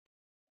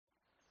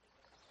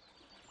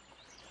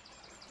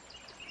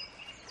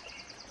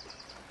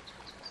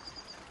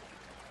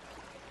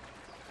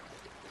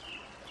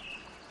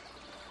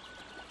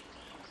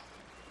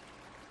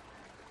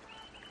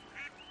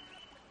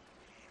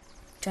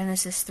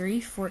Genesis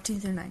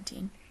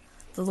 3:14-19.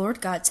 The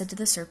Lord God said to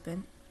the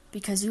serpent,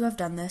 "Because you have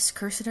done this,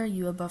 cursed are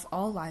you above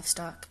all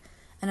livestock,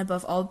 and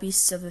above all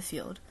beasts of the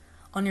field.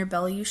 On your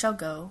belly you shall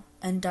go,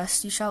 and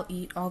dust you shall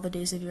eat all the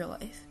days of your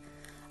life.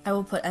 I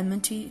will put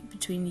enmity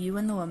between you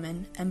and the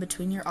woman, and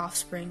between your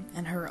offspring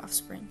and her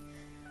offspring.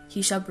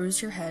 He shall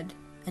bruise your head,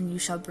 and you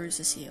shall bruise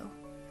his heel."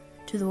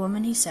 To the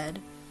woman he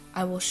said,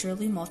 "I will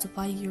surely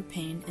multiply your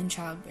pain in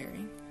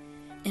childbearing.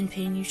 In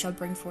pain you shall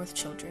bring forth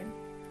children.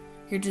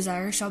 Your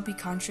desire shall be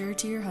contrary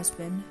to your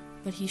husband,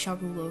 but he shall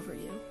rule over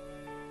you."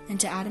 And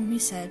to Adam he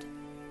said,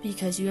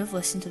 "Because you have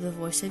listened to the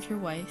voice of your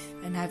wife,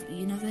 and have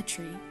eaten of the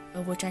tree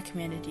of which I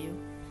commanded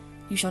you,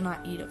 you shall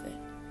not eat of it.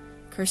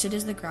 Cursed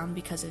is the ground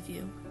because of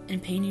you. In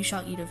pain you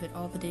shall eat of it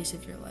all the days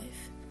of your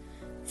life.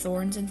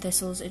 Thorns and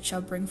thistles it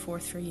shall bring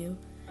forth for you,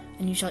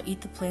 and you shall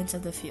eat the plants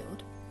of the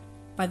field.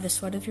 By the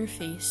sweat of your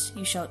face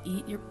you shall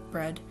eat your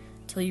bread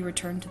till you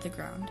return to the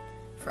ground.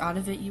 For out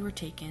of it you were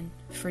taken,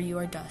 for you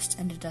are dust,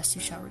 and to dust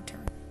you shall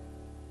return."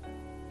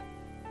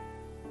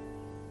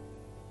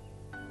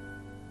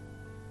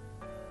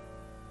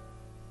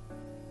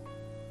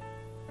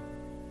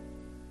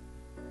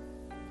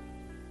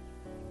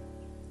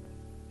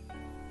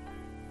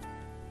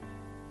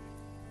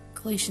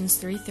 Galatians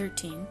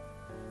 3:13.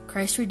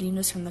 Christ redeemed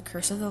us from the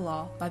curse of the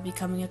law by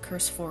becoming a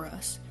curse for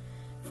us.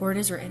 For it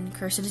is written,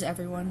 "Cursed is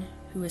everyone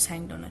who is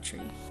hanged on a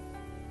tree."